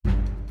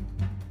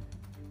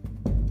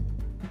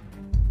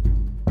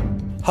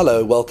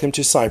Hello, welcome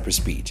to Cyprus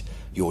Beat,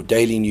 your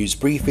daily news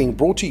briefing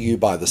brought to you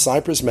by the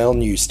Cyprus Mail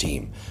news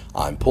team.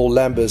 I'm Paul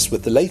Lambus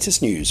with the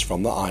latest news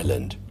from the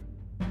island.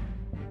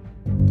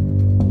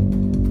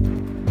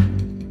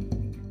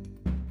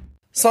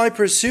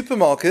 Cyprus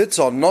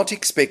supermarkets are not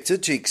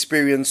expected to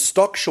experience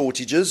stock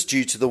shortages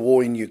due to the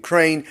war in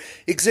Ukraine,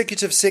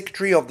 Executive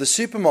Secretary of the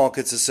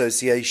Supermarkets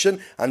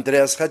Association,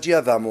 Andreas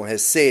Hadjiadamou,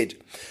 has said.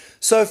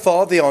 So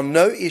far, there are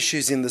no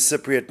issues in the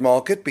Cypriot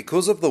market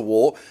because of the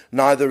war,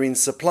 neither in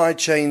supply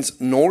chains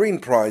nor in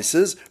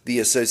prices, the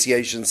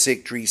association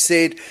secretary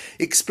said,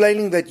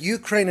 explaining that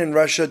Ukraine and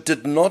Russia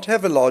did not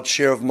have a large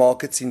share of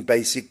markets in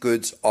basic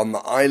goods on the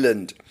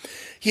island.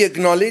 He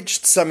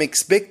acknowledged some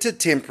expected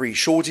temporary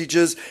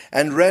shortages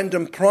and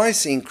random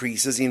price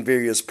increases in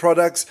various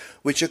products,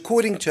 which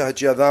according to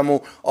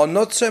Hadjiadamou are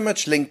not so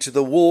much linked to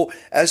the war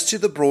as to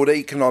the broader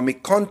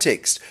economic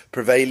context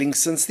prevailing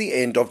since the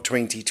end of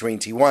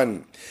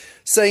 2021.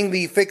 Saying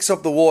the effects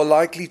of the war are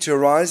likely to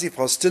arise if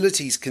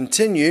hostilities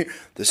continue,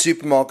 the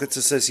Supermarkets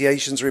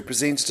Association's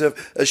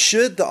representative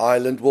assured the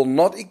island will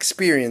not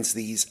experience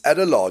these at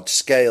a large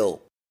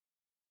scale.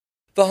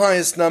 The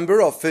highest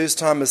number of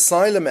first-time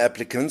asylum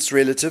applicants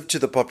relative to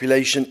the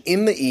population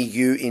in the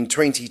EU in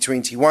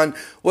 2021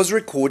 was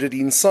recorded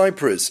in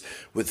Cyprus,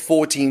 with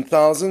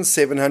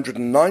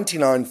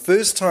 14,799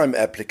 first-time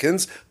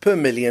applicants per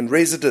million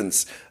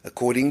residents,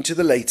 according to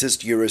the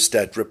latest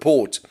Eurostat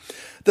report.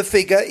 The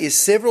figure is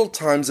several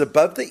times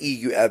above the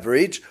EU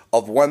average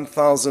of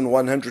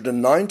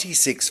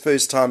 1,196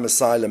 first-time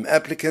asylum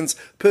applicants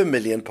per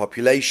million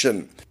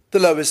population. The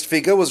lowest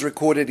figure was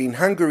recorded in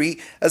Hungary,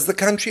 as the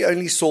country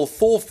only saw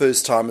 4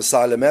 first-time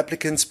asylum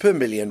applicants per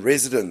million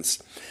residents.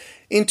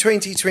 In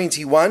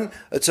 2021,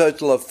 a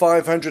total of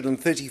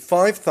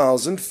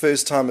 535,000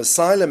 first-time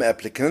asylum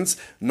applicants,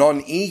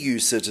 non-EU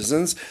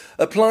citizens,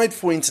 applied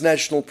for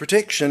international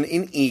protection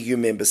in EU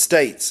member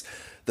states.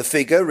 The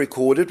figure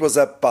recorded was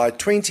up by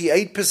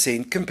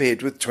 28%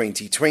 compared with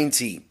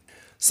 2020.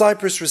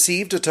 Cyprus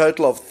received a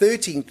total of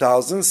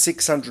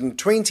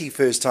 13,620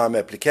 first-time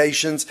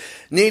applications,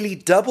 nearly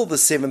double the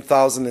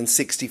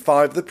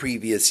 7,065 the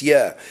previous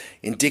year.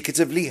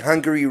 Indicatively,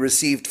 Hungary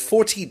received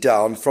 40,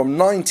 down from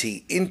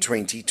 90 in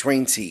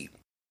 2020.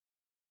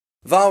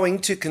 Vowing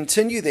to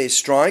continue their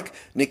strike,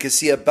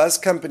 Nicosia bus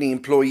company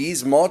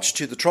employees marched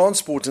to the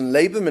Transport and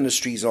Labour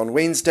Ministries on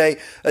Wednesday,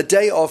 a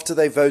day after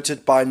they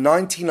voted by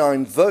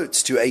 99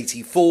 votes to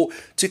 84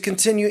 to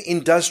continue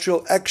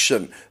industrial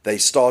action they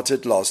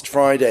started last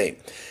Friday.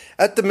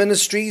 At the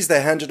ministries,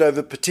 they handed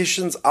over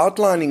petitions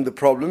outlining the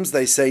problems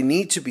they say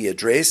need to be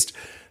addressed.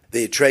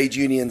 Their trade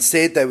union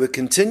said they were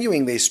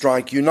continuing their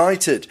strike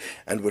united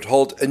and would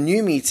hold a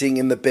new meeting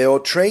in the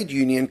Beo Trade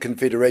Union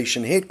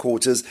Confederation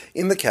headquarters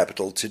in the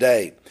capital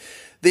today.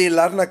 Their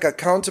Larnaca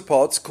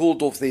counterparts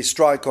called off their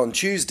strike on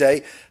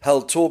Tuesday,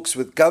 held talks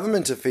with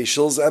government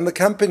officials and the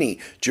company,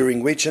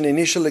 during which an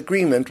initial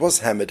agreement was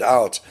hammered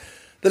out.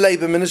 The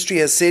Labour Ministry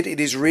has said it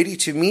is ready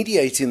to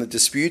mediate in the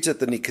dispute at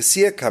the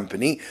Nicosia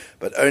company,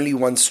 but only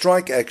one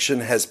strike action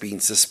has been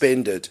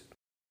suspended.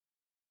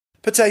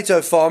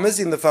 Potato farmers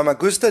in the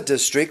Famagusta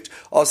district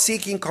are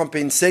seeking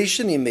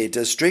compensation in their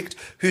district,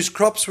 whose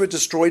crops were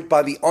destroyed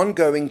by the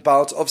ongoing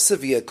bout of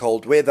severe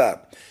cold weather.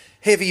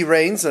 Heavy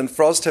rains and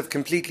frost have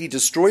completely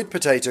destroyed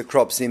potato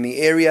crops in the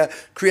area,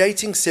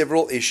 creating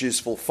several issues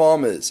for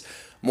farmers.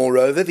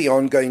 Moreover, the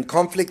ongoing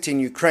conflict in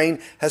Ukraine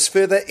has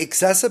further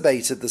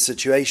exacerbated the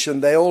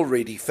situation they are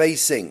already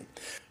facing.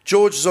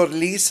 George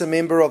Zorlis, a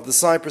member of the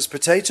Cyprus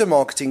Potato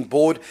Marketing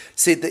Board,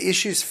 said the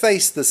issues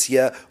faced this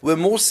year were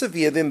more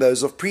severe than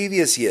those of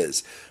previous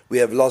years. We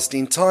have lost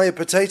entire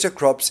potato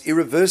crops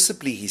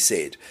irreversibly, he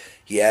said.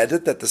 He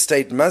added that the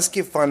state must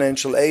give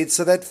financial aid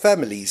so that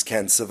families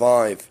can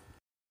survive.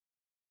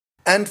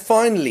 And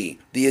finally,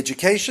 the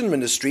Education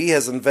Ministry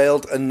has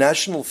unveiled a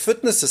national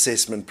fitness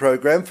assessment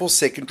program for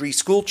secondary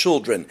school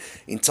children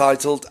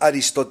entitled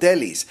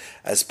Aristotelis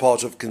as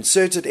part of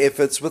concerted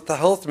efforts with the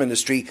Health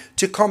Ministry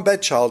to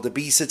combat child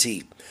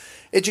obesity.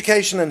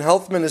 Education and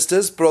Health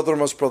Ministers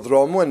Prodromos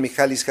Prodromou and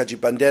Michalis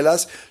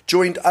Hadjibandelas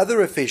joined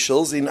other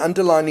officials in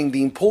underlining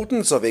the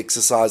importance of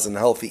exercise and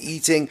healthy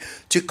eating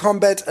to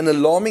combat an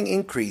alarming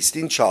increase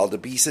in child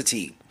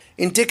obesity.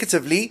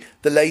 Indicatively,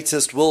 the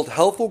latest World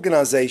Health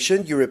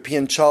Organization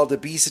European Child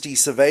Obesity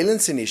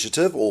Surveillance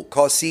Initiative, or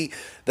PASYPE,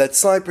 that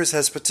Cyprus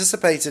has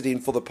participated in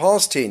for the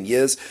past 10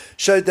 years,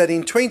 showed that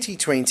in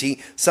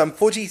 2020, some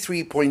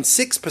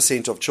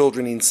 43.6% of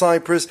children in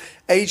Cyprus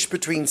aged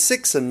between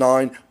 6 and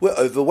 9 were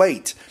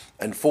overweight,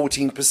 and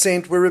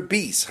 14% were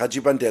obese,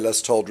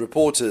 Hadjibandelas told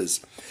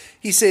reporters.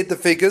 He said the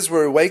figures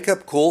were a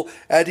wake-up call,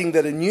 adding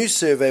that a new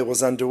survey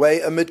was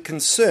underway amid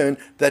concern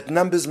that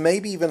numbers may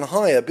be even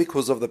higher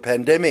because of the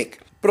pandemic.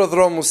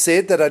 Prodromou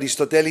said that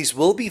Aristotelis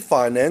will be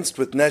financed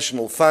with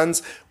national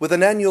funds with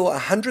an annual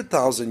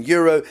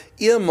 €100,000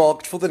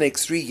 earmarked for the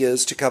next 3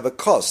 years to cover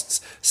costs,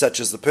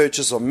 such as the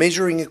purchase of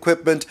measuring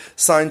equipment,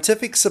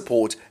 scientific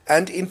support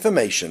and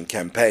information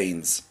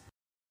campaigns.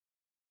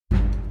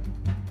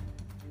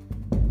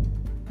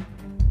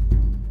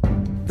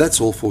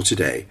 That's all for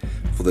today.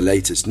 For the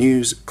latest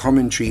news,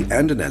 commentary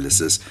and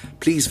analysis,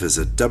 please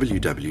visit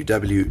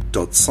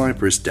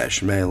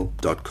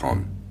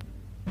www.cyprus-mail.com.